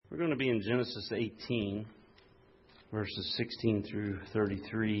going to be in Genesis 18, verses 16 through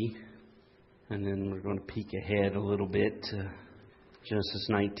 33. And then we're going to peek ahead a little bit to Genesis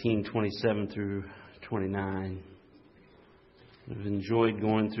 19, 27 through 29. We've enjoyed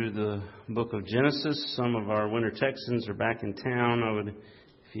going through the book of Genesis. Some of our Winter Texans are back in town.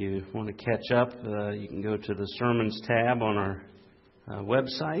 If you want to catch up, you can go to the Sermons tab on our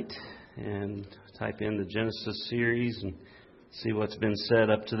website and type in the Genesis series and see what's been said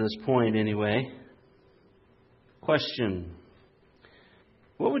up to this point anyway. Question: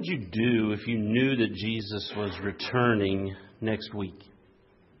 what would you do if you knew that Jesus was returning next week?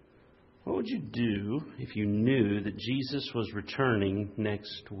 What would you do if you knew that Jesus was returning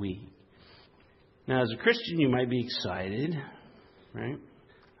next week? Now, as a Christian, you might be excited, right?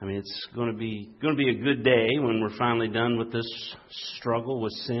 I mean, it's going to be a good day when we're finally done with this struggle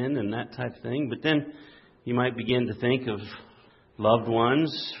with sin and that type of thing. But then you might begin to think of loved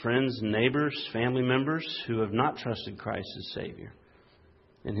ones, friends and neighbors, family members who have not trusted Christ as Savior.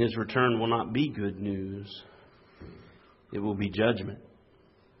 And His return will not be good news. It will be judgment.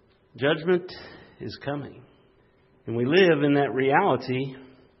 Judgment is coming. And we live in that reality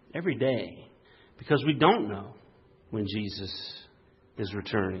every day because we don't know when Jesus is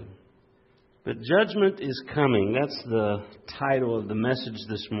returning. But judgment is coming. That's the title of the message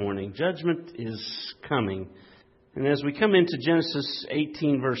this morning. Judgment is coming. And as we come into Genesis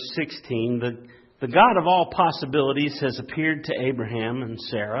 18, verse 16, the God of all possibilities has appeared to Abraham and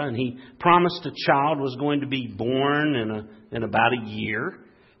Sarah, and He promised a child was going to be born in about a year.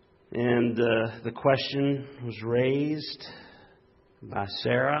 And the question was raised by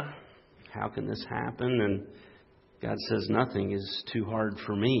Sarah, how can this happen? And God says, nothing is too hard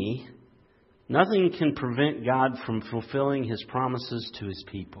for me. Nothing can prevent God from fulfilling His promises to His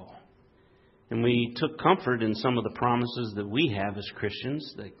people. And we took comfort in some of the promises that we have as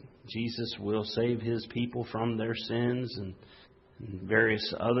Christians, that Jesus will save His people from their sins and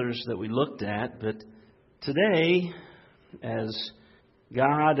various others that we looked at. But today, as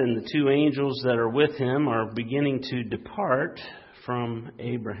God and the two angels that are with Him are beginning to depart from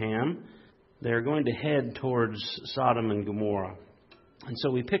Abraham, they're going to head towards Sodom and Gomorrah. And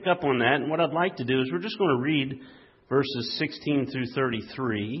so we pick up on that. And what I'd like to do is we're just going to read verses 16 through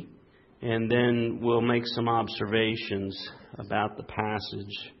 33. And then we'll make some observations about the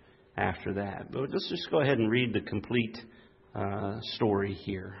passage after that. But let's just go ahead and read the complete story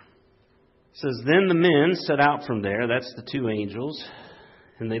here. It says, "Then the men set out from there," that's the two angels,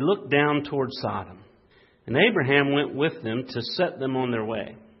 "and they looked down toward Sodom. And Abraham went with them to set them on their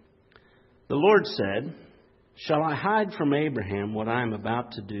way. The Lord said, 'Shall I hide from Abraham what I am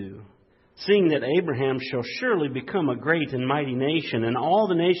about to do? Seeing that Abraham shall surely become a great and mighty nation, and all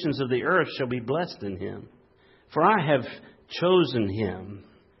the nations of the earth shall be blessed in him. For I have chosen him,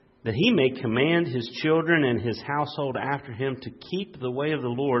 that he may command his children and his household after him to keep the way of the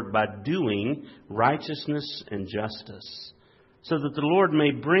Lord by doing righteousness and justice, so that the Lord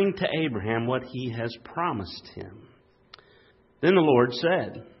may bring to Abraham what he has promised him.' Then the Lord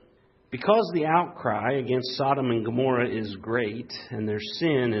said, 'Because the outcry against Sodom and Gomorrah is great, and their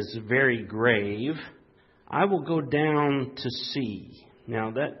sin is very grave, I will go down to see.'"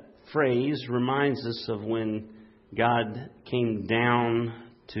 Now that phrase reminds us of when God came down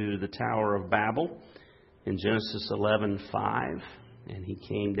to the Tower of Babel in Genesis 11:5, and He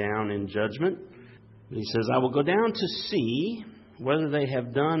came down in judgment. He says, "I will go down to see whether they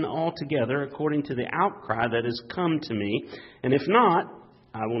have done altogether according to the outcry that has come to me, and if not,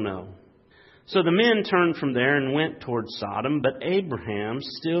 I will know." So the men turned from there and went toward Sodom, but Abraham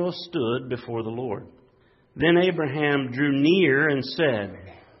still stood before the Lord. Then Abraham drew near and said,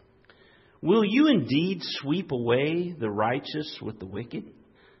 "Will you indeed sweep away the righteous with the wicked?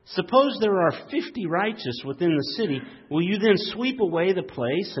 Suppose there are 50 righteous within the city. Will you then sweep away the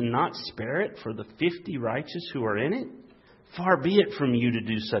place and not spare it for the 50 righteous who are in it? Far be it from you to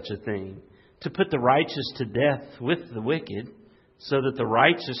do such a thing, to put the righteous to death with the wicked, so that the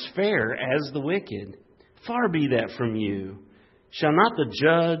righteous fare as the wicked. Far be that from you. Shall not the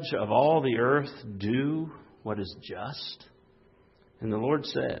judge of all the earth do what is just?" And the Lord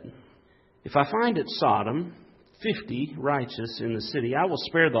said, "If I find at Sodom 50 righteous in the city, I will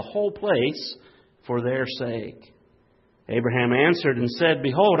spare the whole place for their sake." Abraham answered and said,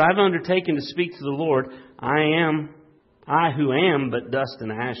 "Behold, I've undertaken to speak to the Lord. I who am but dust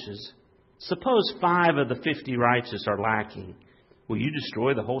and ashes. Suppose 5 of the 50 righteous are lacking. Will you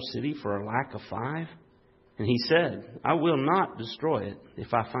destroy the whole city for a lack of 5? And he said, "I will not destroy it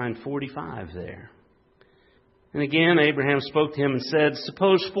if I find 45 there." And again Abraham spoke to him and said,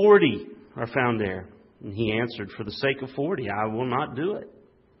 "Suppose 40 are found there." And he answered, "For the sake of 40, I will not do it."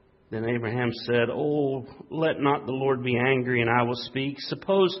 Then Abraham said, "Oh, let not the Lord be angry, and I will speak.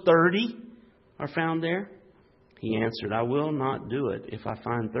 Suppose 30 are found there?" He answered, "I will not do it if I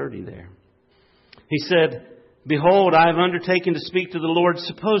find 30 there." He said, "Behold, I have undertaken to speak to the Lord.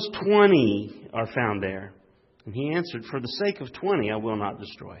 Suppose 20 are found there?" And he answered, "For the sake of 20, I will not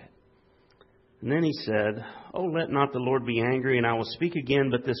destroy it." And then he said, "Oh, let not the Lord be angry, and I will speak again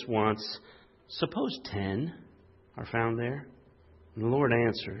but this once. Suppose 10 are found there?" And the Lord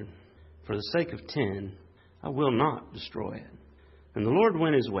answered, "For the sake of 10, I will not destroy it." And the Lord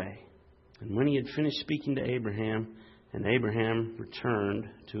went his way. And when he had finished speaking to Abraham, and Abraham returned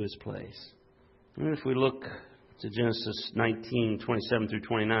to his place. And if we look to Genesis 19, 27 through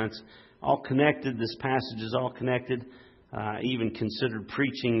 29, it's all connected. This passage is all connected. I even considered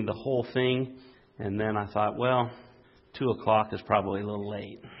preaching the whole thing. And then I thought, well, 2 o'clock is probably a little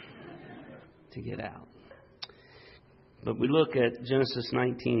late to get out. But we look at Genesis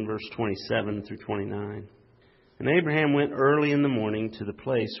 19, verse 27 through 29. And Abraham went early in the morning to the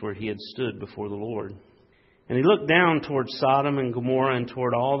place where he had stood before the Lord. And he looked down toward Sodom and Gomorrah and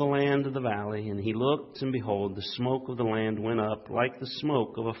toward all the land of the valley. And he looked, and behold, the smoke of the land went up like the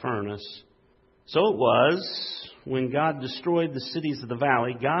smoke of a furnace. So it was, when God destroyed the cities of the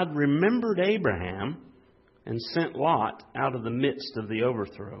valley, God remembered Abraham and sent Lot out of the midst of the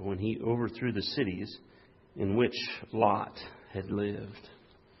overthrow when he overthrew the cities in which Lot had lived.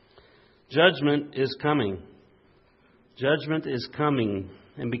 Judgment is coming. Judgment is coming.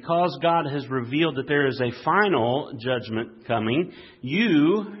 And because God has revealed that there is a final judgment coming,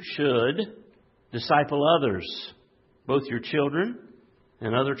 you should disciple others, both your children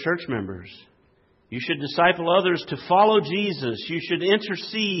and other church members. You should disciple others to follow Jesus. You should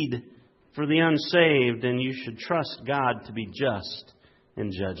intercede for the unsaved, and you should trust God to be just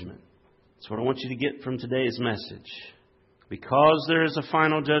in judgment. That's what I want you to get from today's message. Because there is a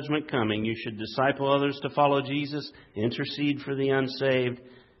final judgment coming, you should disciple others to follow Jesus, intercede for the unsaved,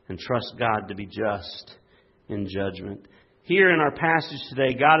 and trust God to be just in judgment. Here in our passage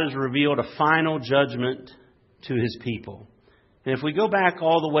today, God has revealed a final judgment to His people. And if we go back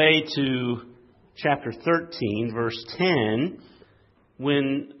all the way to chapter 13, verse 10,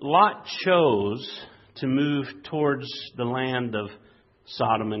 when Lot chose to move towards the land of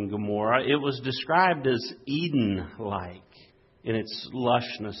Sodom and Gomorrah, it was described as Eden-like in its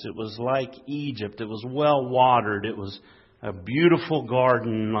lushness. It was like Egypt. It was well watered. It was a beautiful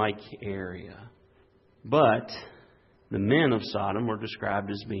garden-like area. But the men of Sodom were described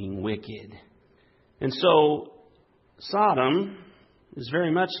as being wicked. And so Sodom is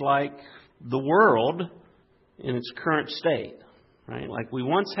very much like the world in its current state. Right? Like we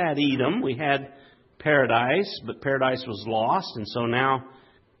once had Edom, we had paradise, but paradise was lost, and so now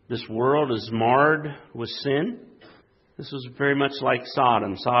this world is marred with sin. This was very much like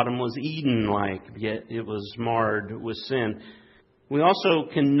Sodom. Sodom was Eden-like, yet it was marred with sin. We also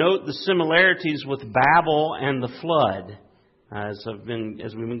can note the similarities with Babel and the flood. As we've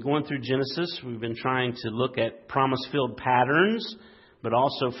been going through Genesis, we've been trying to look at promise-filled patterns, but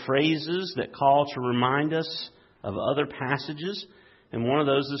also phrases that call to remind us of other passages. And one of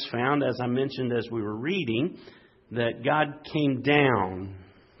those is found, as I mentioned as we were reading, that God came down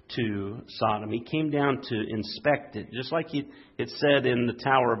to Sodom. He came down to inspect it, just like it said in the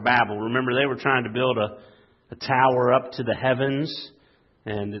Tower of Babel. Remember, they were trying to build a tower up to the heavens,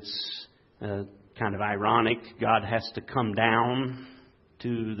 and it's kind of ironic. God has to come down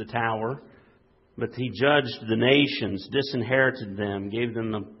to the tower. But He judged the nations, disinherited them, gave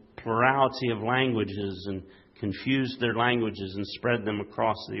them the plurality of languages, and confused their languages and spread them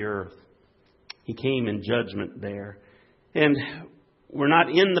across the earth. He came in judgment there. And we're not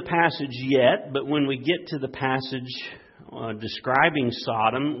in the passage yet, but when we get to the passage describing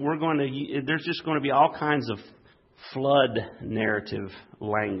Sodom, there's just going to be all kinds of flood narrative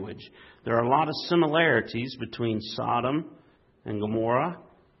language. There are a lot of similarities between Sodom and Gomorrah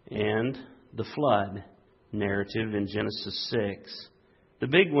and the flood narrative in Genesis 6. The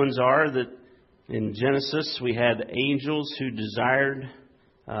big ones are that in Genesis we had angels who desired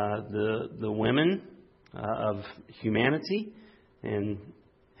the women of humanity and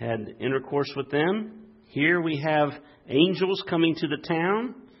had intercourse with them. Here we have angels coming to the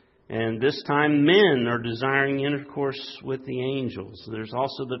town, and this time men are desiring intercourse with the angels. There's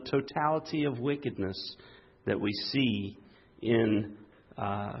also the totality of wickedness that we see in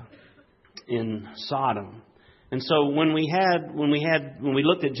Sodom. And so when we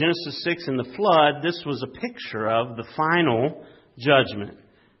looked at Genesis 6 and the flood, this was a picture of the final judgment.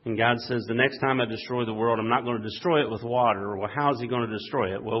 And God says, the next time I destroy the world, I'm not going to destroy it with water. Well, how is He going to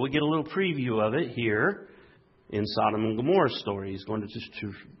destroy it? Well, we get a little preview of it here in Sodom and Gomorrah's story. He's going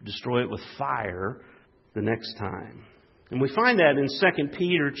to destroy it with fire the next time. And we find that in 2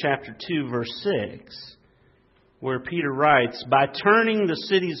 Peter chapter 2, verse 6, where Peter writes, "By turning the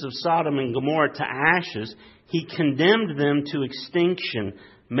cities of Sodom and Gomorrah to ashes, he condemned them to extinction,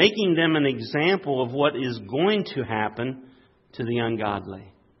 making them an example of what is going to happen to the ungodly."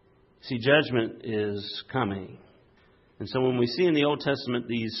 See, judgment is coming. And so when we see in the Old Testament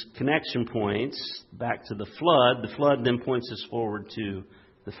these connection points back to the flood then points us forward to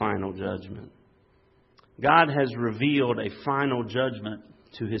the final judgment. God has revealed a final judgment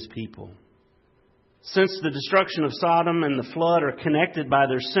to His people. Since the destruction of Sodom and the flood are connected by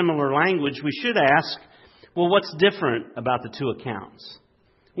their similar language, we should ask, well, what's different about the two accounts?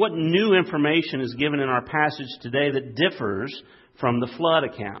 What new information is given in our passage today that differs from the flood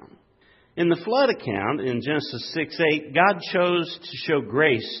account? In the flood account, in Genesis 6:8, God chose to show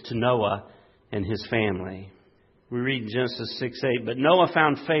grace to Noah and his family. We read in Genesis 6:8, "But Noah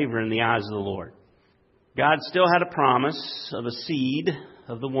found favor in the eyes of the Lord." God still had a promise of a seed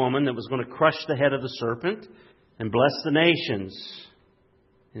of the woman that was going to crush the head of the serpent and bless the nations.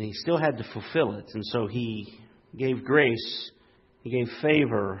 And He still had to fulfill it. And so He gave grace, He gave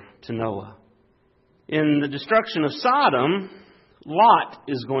favor to Noah. In the destruction of Sodom, Lot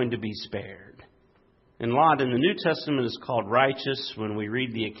is going to be spared. And Lot in the New Testament is called righteous. When we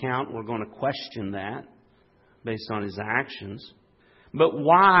read the account, we're going to question that based on his actions. But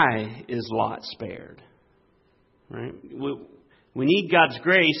why is Lot spared? Right? We need God's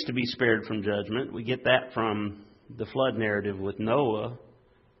grace to be spared from judgment. We get that from the flood narrative with Noah.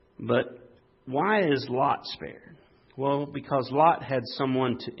 But why is Lot spared? Well, because Lot had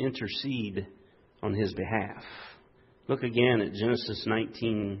someone to intercede on his behalf. Look again at Genesis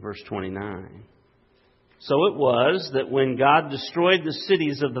 19, verse 29. "So it was that when God destroyed the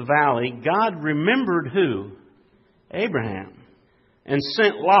cities of the valley, God remembered" who? Abraham. "And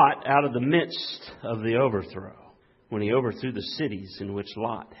sent Lot out of the midst of the overthrow," when He overthrew the cities in which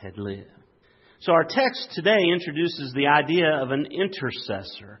Lot had lived. So our text today introduces the idea of an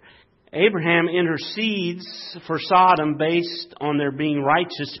intercessor. Abraham intercedes for Sodom based on there being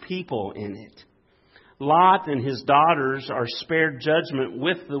righteous people in it. Lot and his daughters are spared judgment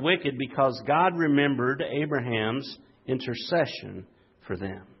with the wicked because God remembered Abraham's intercession for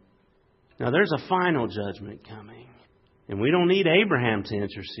them. Now there's a final judgment coming. And we don't need Abraham to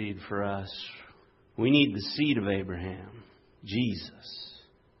intercede for us. We need the seed of Abraham, Jesus,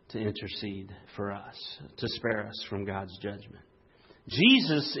 to intercede for us, to spare us from God's judgment.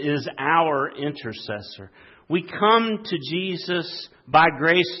 Jesus is our intercessor. We come to Jesus by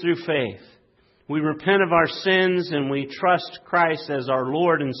grace through faith. We repent of our sins and we trust Christ as our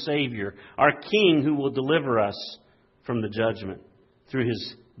Lord and Savior, our King who will deliver us from the judgment through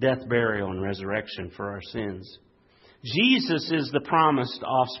His death, burial, and resurrection for our sins. Jesus is the promised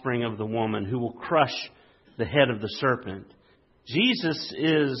offspring of the woman who will crush the head of the serpent. Jesus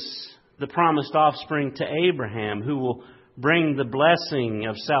is the promised offspring to Abraham who will bring the blessing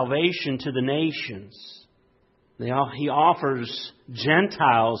of salvation to the nations. He offers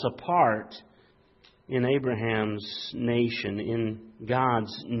Gentiles a part in Abraham's nation, in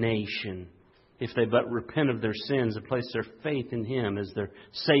God's nation, if they but repent of their sins and place their faith in Him as their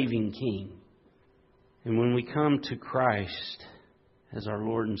saving King. And when we come to Christ as our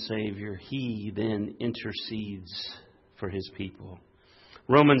Lord and Savior, He then intercedes for His people.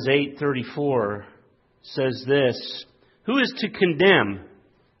 Romans 8:34 says this, "Who is to condemn?"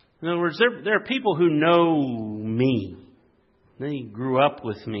 In other words, there are people who know me. They grew up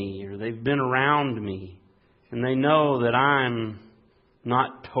with me, or they've been around me, and they know that I'm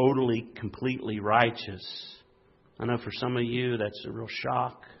not totally, completely righteous. I know for some of you that's a real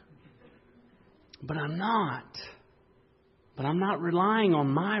shock. But I'm not. But I'm not relying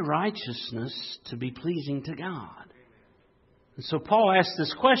on my righteousness to be pleasing to God. And so Paul asks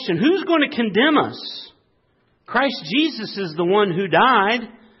this question, who's going to condemn us? Christ Jesus is the one who died.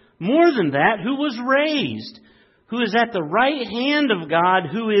 More than that, who was raised, who is at the right hand of God,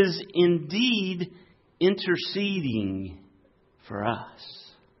 who is indeed interceding for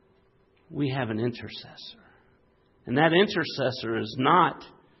us. We have an intercessor. And that intercessor is not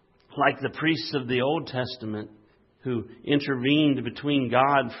like the priests of the Old Testament who intervened between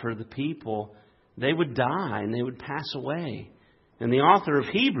God for the people. They would die and they would pass away. And the author of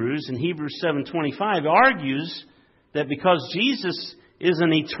Hebrews, in Hebrews 7:25, argues that because Jesus is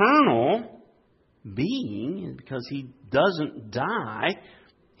an eternal being, because He doesn't die,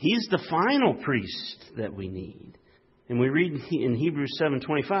 He's the final priest that we need. And we read in Hebrews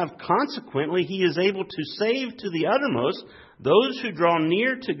 7:25, consequently, He is able to save to the uttermost those who draw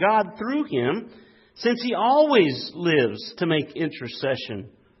near to God through Him, since He always lives to make intercession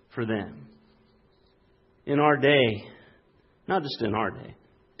for them. In our day, not just in our day,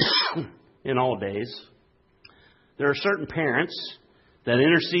 in all days, there are certain parents that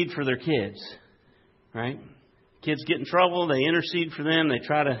intercede for their kids, right? Kids get in trouble, they intercede for them, they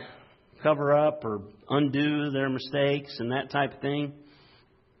try to cover up or undo their mistakes and that type of thing.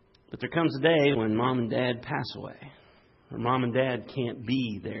 But there comes a day when mom and dad pass away, or mom and dad can't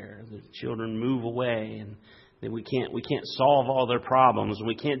be there. The children move away, and then we can't solve all their problems, and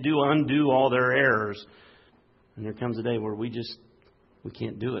we can't undo all their errors. And there comes a day where we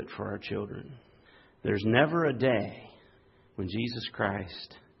can't do it for our children. There's never a day when Jesus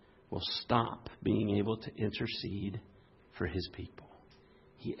Christ will stop being able to intercede for His people.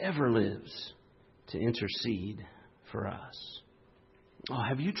 He ever lives to intercede for us. Oh,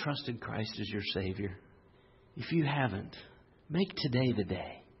 have you trusted Christ as your Savior? If you haven't, make today the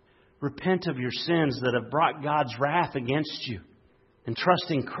day. Repent of your sins that have brought God's wrath against you, and trust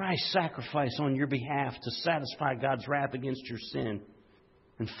in Christ's sacrifice on your behalf to satisfy God's wrath against your sin.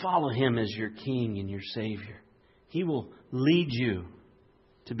 And follow Him as your King and your Savior. He will lead you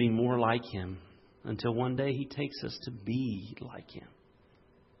to be more like Him until one day He takes us to be like Him.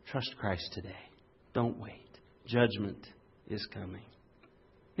 Trust Christ today. Don't wait. Judgment is coming.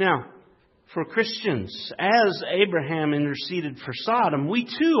 Now, for Christians, as Abraham interceded for Sodom, we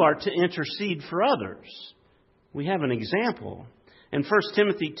too are to intercede for others. We have an example. In 1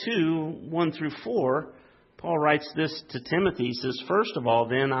 Timothy 2, 1 through 4, Paul writes this to Timothy. He says, "First of all,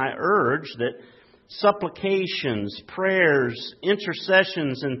 then, I urge that supplications, prayers,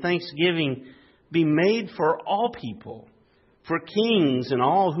 intercessions, and thanksgiving be made for all people, for kings and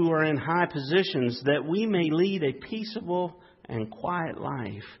all who are in high positions, that we may lead a peaceable and quiet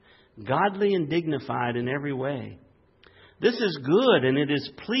life, godly and dignified in every way. This is good, and it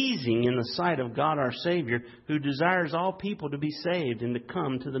is pleasing in the sight of God our Savior, who desires all people to be saved and to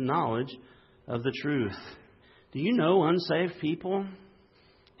come to the knowledge of the truth." Do you know unsaved people?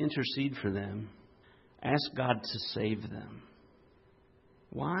 Intercede for them. Ask God to save them.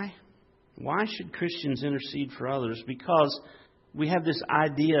 Why? Why should Christians intercede for others? Because we have this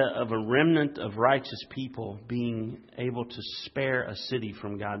idea of a remnant of righteous people being able to spare a city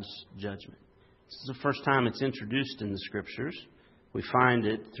from God's judgment. This is the first time it's introduced in the Scriptures. We find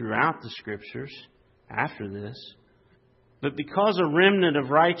it throughout the Scriptures after this. But because a remnant of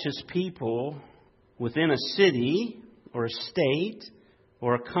righteous people within a city or a state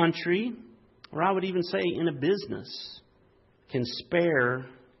or a country, or I would even say in a business, can spare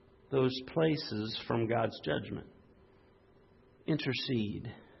those places from God's judgment.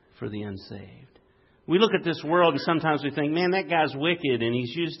 Intercede for the unsaved. We look at this world and sometimes we think, man, that guy's wicked and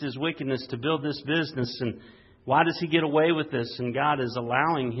he's used his wickedness to build this business, and why does he get away with this? And God is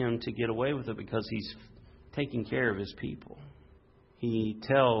allowing him to get away with it because He's taking care of His people. He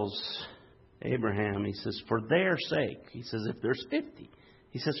tells Abraham, He says, for their sake, He says, if there's 50,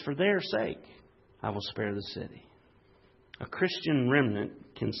 He says, for their sake, I will spare the city. A Christian remnant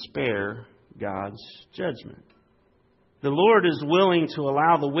can spare God's judgment. The Lord is willing to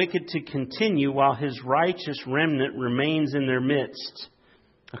allow the wicked to continue while His righteous remnant remains in their midst.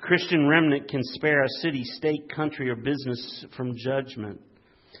 A Christian remnant can spare a city, state, country, or business from judgment.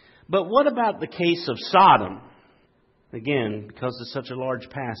 But what about the case of Sodom? Again, because it's such a large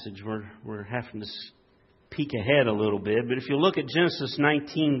passage, we're having to peek ahead a little bit. But if you look at Genesis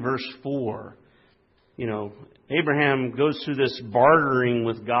 19, verse 4, Abraham goes through this bartering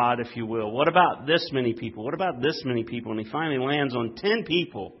with God, if you will. What about this many people? What about this many people? And he finally lands on 10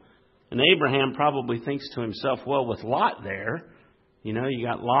 people. And Abraham probably thinks to himself, well, with Lot there, you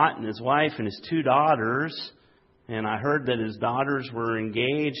got Lot and his wife and his 2 daughters. And I heard that his daughters were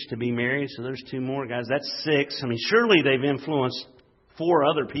engaged to be married. So there's 2 more guys. That's 6. I mean, surely they've influenced 4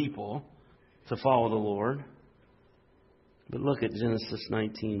 other people to follow the Lord. But look at Genesis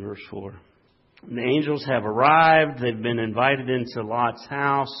 19, verse 4. The angels have arrived. They've been invited into Lot's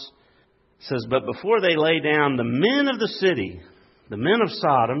house. It says, but before they lay down, the men of the city, the men of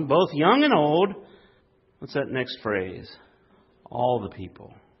Sodom, both young and old, what's that next phrase? All the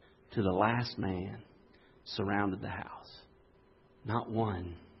people, to the last man, surrounded the house. Not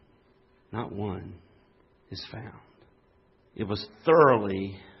one is found. It was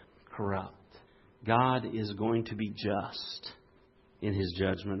thoroughly corrupt. God is going to be just in His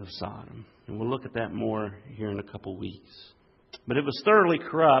judgment of Sodom. And we'll look at that more here in a couple weeks. But it was thoroughly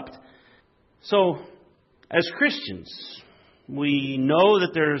corrupt. So, as Christians, we know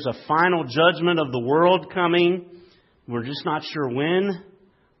that there's a final judgment of the world coming. We're just not sure when.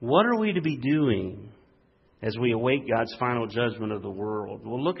 What are we to be doing as we await God's final judgment of the world.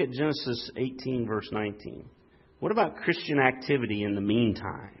 We'll look at Genesis 18, verse 19. What about Christian activity in the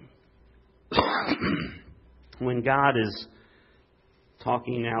meantime? When God is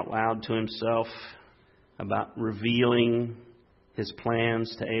talking out loud to himself about revealing his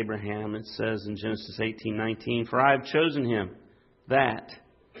plans to Abraham, it says in Genesis 18:19, "For I have chosen him that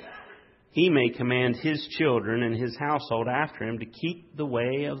he may command his children and his household after him to keep the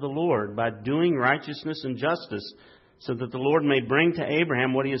way of the Lord by doing righteousness and justice, so that the Lord may bring to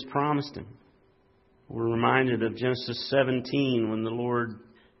Abraham what he has promised him." We're reminded of Genesis 17 when the Lord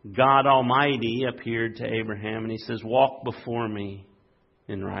God Almighty appeared to Abraham and he says, "Walk before me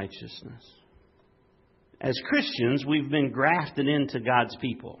in righteousness." As Christians, we've been grafted into God's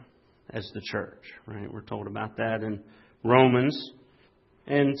people as the church, right? We're told about that in Romans.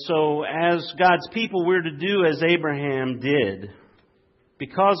 And so as God's people, we're to do as Abraham did.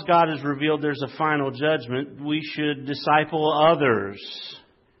 Because God has revealed there's a final judgment, we should disciple others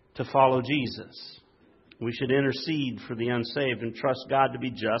to follow Jesus. We should intercede for the unsaved and trust God to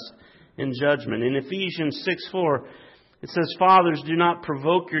be just in judgment. In Ephesians 6:4, it says, "Fathers, do not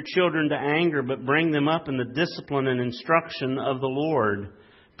provoke your children to anger, but bring them up in the discipline and instruction of the Lord."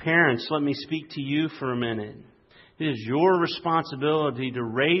 Parents, let me speak to you for a minute. It is your responsibility to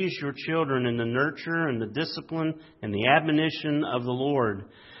raise your children in the nurture and the discipline and the admonition of the Lord.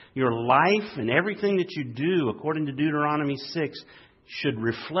 Your life and everything that you do, according to Deuteronomy 6, should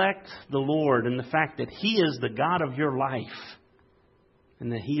reflect the Lord and the fact that He is the God of your life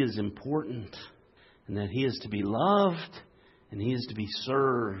and that He is important and that He is to be loved and He is to be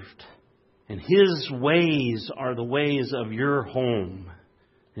served. And His ways are the ways of your home.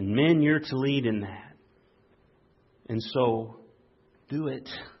 And men, you're to lead in that. And so, do it.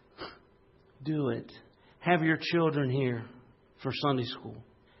 Do it. Have your children here for Sunday school.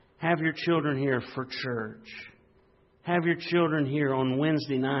 Have your children here for church. Have your children here on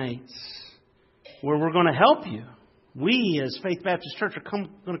Wednesday nights where we're going to help you. We, as Faith Baptist Church, are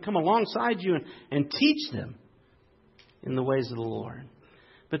going to come alongside you and teach them in the ways of the Lord.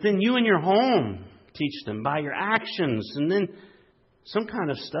 But then you in your home teach them by your actions and then some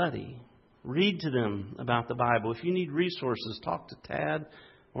kind of study. Read to them about the Bible. If you need resources, talk to Tad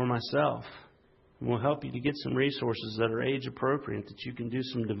or myself. And we'll help you to get some resources that are age appropriate, that you can do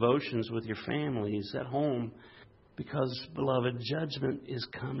some devotions with your families at home. Because, beloved, judgment is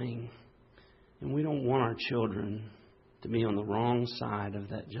coming. And we don't want our children to be on the wrong side of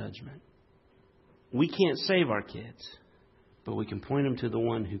that judgment. We can't save our kids, but we can point them to the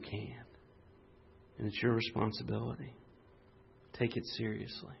one who can. And it's your responsibility. Take it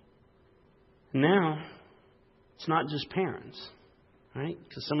seriously. Now, it's not just parents, right?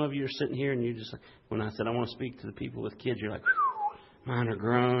 Because some of you are sitting here and you just, when I said I want to speak to the people with kids, you're like, mine are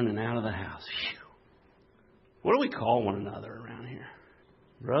grown and out of the house. Whew. What do we call one another around here?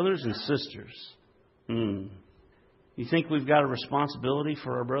 Brothers and sisters. You think we've got a responsibility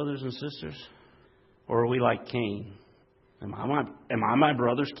for our brothers and sisters? Or are we like Cain? Am I my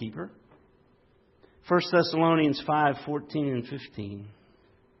brother's keeper? 1 Thessalonians 5:14 and 15.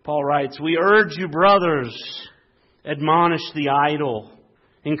 Paul writes, "We urge you, brothers, admonish the idle,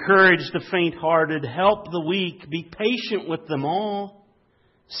 encourage the faint-hearted, help the weak, be patient with them all.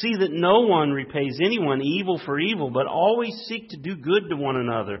 See that no one repays anyone evil for evil, but always seek to do good to one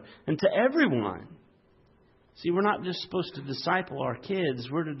another and to everyone." See, we're not just supposed to disciple our kids.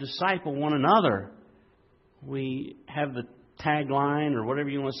 We're to disciple one another. We have the tagline, or whatever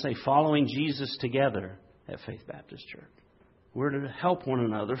you want to say, following Jesus together at Faith Baptist Church. We're to help one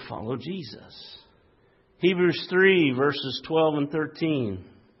another follow Jesus. Hebrews 3, verses 12 and 13.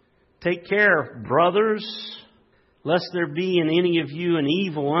 "Take care, brothers, lest there be in any of you an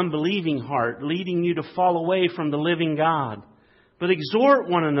evil, unbelieving heart, leading you to fall away from the living God. But exhort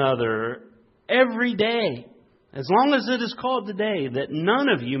one another every day, as long as it is called today, that none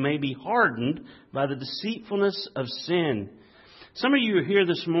of you may be hardened by the deceitfulness of sin." Some of you are here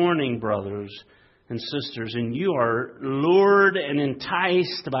this morning, brothers and sisters, and you are lured and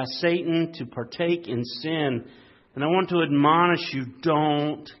enticed by Satan to partake in sin. And I want to admonish you,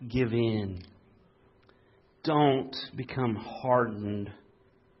 don't give in. Don't become hardened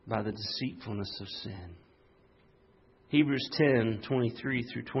by the deceitfulness of sin. Hebrews 10:23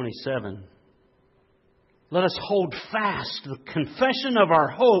 through 27. "Let us hold fast the confession of our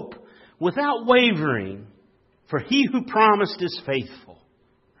hope without wavering, for He who promised is faithful."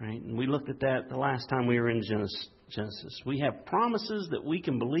 Right? And we looked at that the last time we were in Genesis. We have promises that we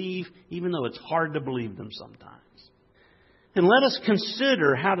can believe, even though it's hard to believe them sometimes. "And let us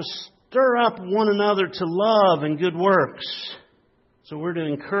consider how to stir up one another to love and good works." So we're to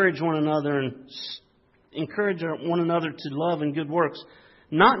encourage one another and encourage one another to love and good works,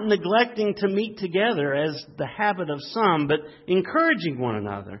 not neglecting to meet together as the habit of some, but encouraging one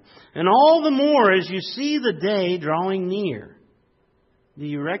another. And all the more as you see the day drawing near. Do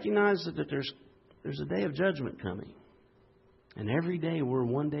you recognize that there's a day of judgment coming? And every day we're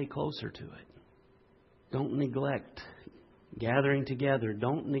one day closer to it. Don't neglect gathering together.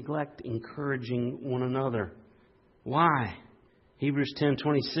 Don't neglect encouraging one another. Why? Hebrews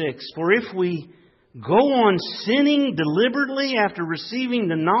 10:26. For if we go on sinning deliberately after receiving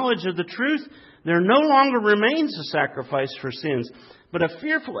the knowledge of the truth, there no longer remains a sacrifice for sins, but a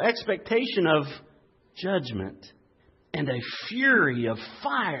fearful expectation of judgment and a fury of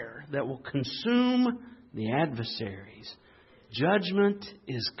fire that will consume the adversaries. Judgment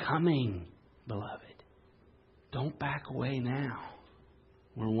is coming, beloved. Don't back away now.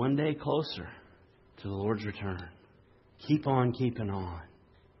 We're one day closer to the Lord's return. Keep on keeping on.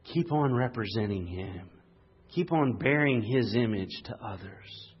 Keep on representing Him. Keep on bearing His image to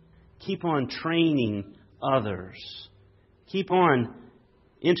others. Keep on training others. Keep on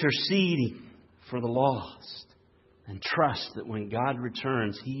interceding for the lost. And trust that when God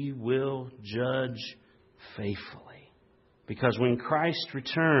returns, He will judge faithfully. Because when Christ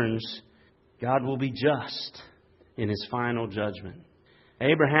returns, God will be just in His final judgment.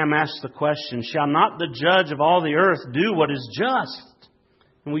 Abraham asked the question, shall not the judge of all the earth do what is just?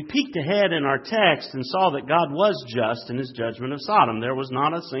 And we peeked ahead in our text and saw that God was just in His judgment of Sodom. There was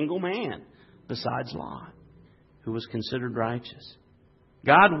not a single man besides Lot who was considered righteous.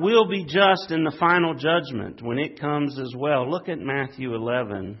 God will be just in the final judgment when it comes as well. Look at Matthew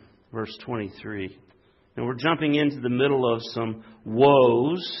 11, verse 23. And we're jumping into the middle of some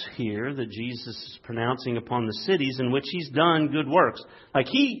woes here that Jesus is pronouncing upon the cities in which He's done good works. Like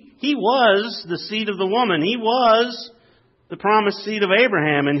He was the seed of the woman. He was the promised seed of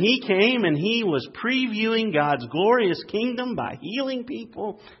Abraham. And He came and He was previewing God's glorious kingdom by healing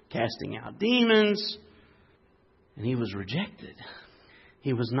people, casting out demons. And He was rejected.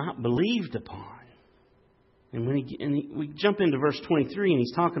 He was not believed upon. And we jump into verse 23 and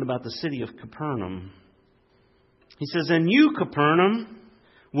He's talking about the city of Capernaum. He says, and you, Capernaum,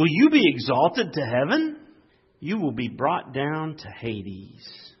 will you be exalted to heaven? You will be brought down to Hades.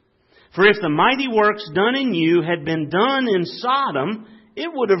 For if the mighty works done in you had been done in Sodom, it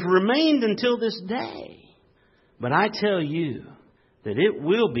would have remained until this day. But I tell you that it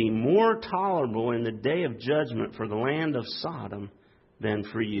will be more tolerable in the day of judgment for the land of Sodom than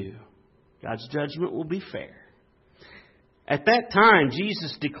for you. God's judgment will be fair. At that time,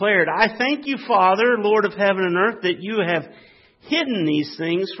 Jesus declared, I thank you, Father, Lord of heaven and earth, that you have hidden these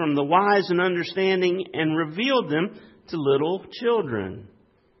things from the wise and understanding and revealed them to little children.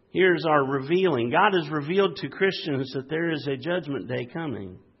 Here's our revealing. God has revealed to Christians that there is a judgment day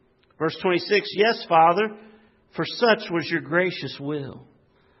coming. Verse 26, yes, Father, for such was your gracious will.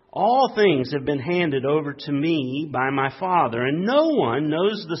 All things have been handed over to me by my Father, and no one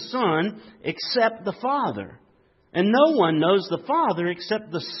knows the Son except the Father. And no one knows the Father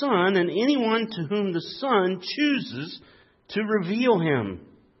except the Son, and anyone to whom the Son chooses to reveal Him.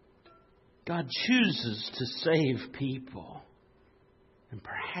 God chooses to save people. And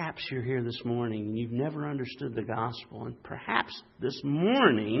perhaps you're here this morning and you've never understood the gospel. And perhaps this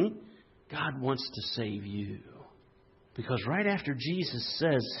morning, God wants to save you. Because right after Jesus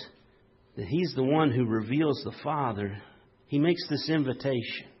says that He's the one who reveals the Father, He makes this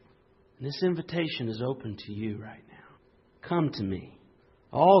invitation. And this invitation is open to you right now. Come to me,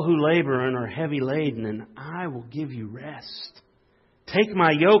 all who labor and are heavy laden, and I will give you rest. Take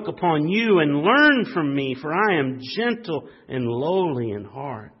my yoke upon you and learn from me, for I am gentle and lowly in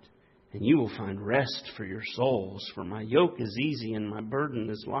heart, and you will find rest for your souls. For my yoke is easy and my burden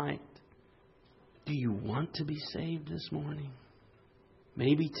is light. Do you want to be saved this morning?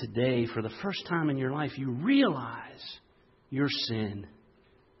 Maybe today, for the first time in your life, you realize your sin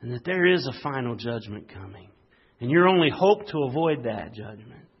and that there is a final judgment coming. And your only hope to avoid that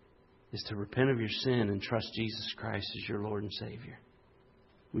judgment is to repent of your sin and trust Jesus Christ as your Lord and Savior.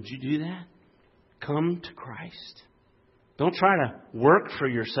 Would you do that? Come to Christ. Don't try to work for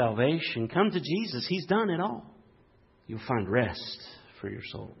your salvation. Come to Jesus. He's done it all. You'll find rest for your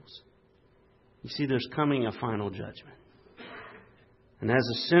souls. You see, there's coming a final judgment. And as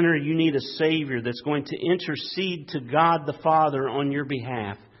a sinner, you need a Savior that's going to intercede to God the Father on your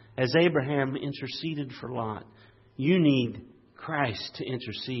behalf. As Abraham interceded for Lot, you need Christ to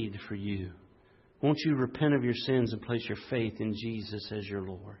intercede for you. Won't you repent of your sins and place your faith in Jesus as your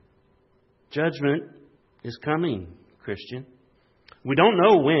Lord? Judgment is coming, Christian. We don't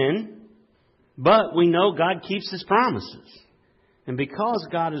know when, but we know God keeps His promises. And because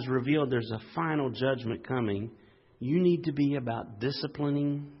God has revealed there's a final judgment coming, you need to be about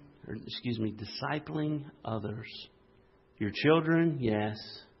disciplining others. Your children, yes,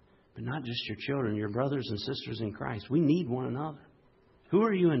 but not just your children, your brothers and sisters in Christ. We need one another. Who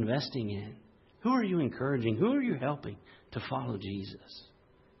are you investing in? Who are you encouraging? Who are you helping to follow Jesus?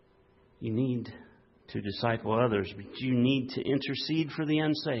 You need to disciple others, but you need to intercede for the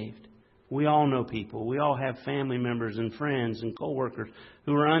unsaved. We all know people. We all have family members and friends and co-workers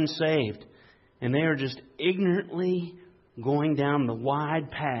who are unsaved, and they are just ignorantly going down the wide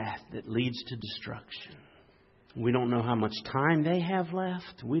path that leads to destruction. We don't know how much time they have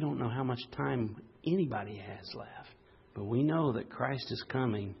left. We don't know how much time anybody has left. But we know that Christ is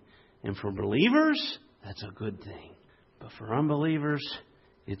coming. And for believers, that's a good thing. But for unbelievers,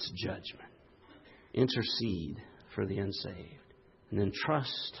 it's judgment. Intercede for the unsaved. And then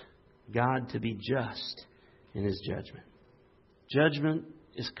trust God to be just in His judgment. Judgment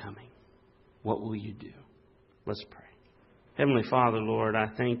is coming. What will you do? Let's pray. Heavenly Father, Lord, I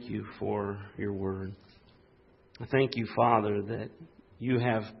thank You for Your Word. I thank You, Father, that You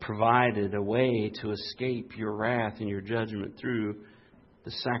have provided a way to escape Your wrath and Your judgment through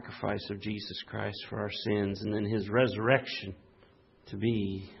the sacrifice of Jesus Christ for our sins, and then His resurrection to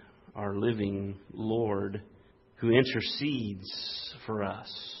be our living Lord who intercedes for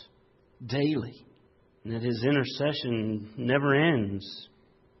us daily, and that His intercession never ends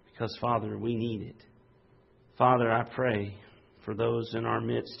because, Father, we need it. Father, I pray for those in our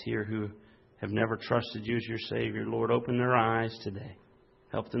midst here who have never trusted You as your Savior. Lord, open their eyes today.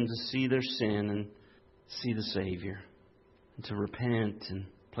 Help them to see their sin and see the Savior, and to repent and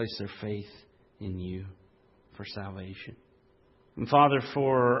place their faith in You for salvation. And Father,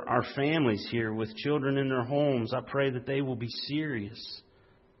 for our families here with children in their homes, I pray that they will be serious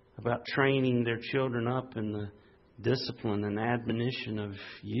about training their children up in the discipline and admonition of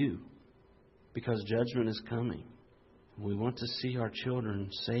You, because judgment is coming. We want to see our children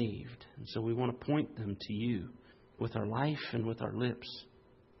saved, and so we want to point them to You with our life and with our lips.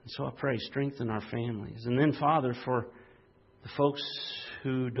 And so I pray, strengthen our families. And then, Father, for the folks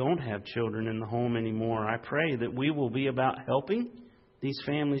who don't have children in the home anymore, I pray that we will be about helping these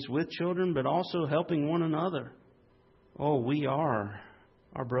families with children, but also helping one another. Oh, we are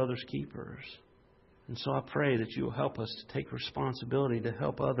our brother's keepers. And so I pray that You will help us to take responsibility to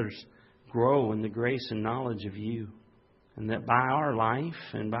help others grow in the grace and knowledge of You. And that by our life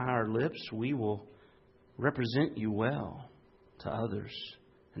and by our lips, we will represent You well to others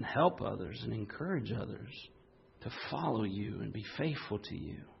and help others and encourage others to follow You and be faithful to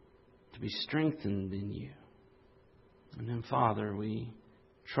You, to be strengthened in You. And then, Father, we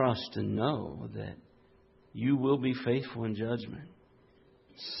trust and know that You will be faithful in judgment.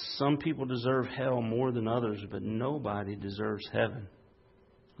 Some people deserve hell more than others, but nobody deserves heaven.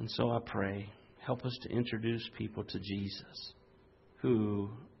 And so I pray, help us to introduce people to Jesus, who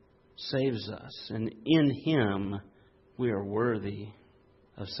saves us. And in Him, we are worthy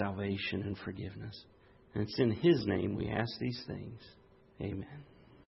of salvation and forgiveness. And it's in His name we ask these things. Amen.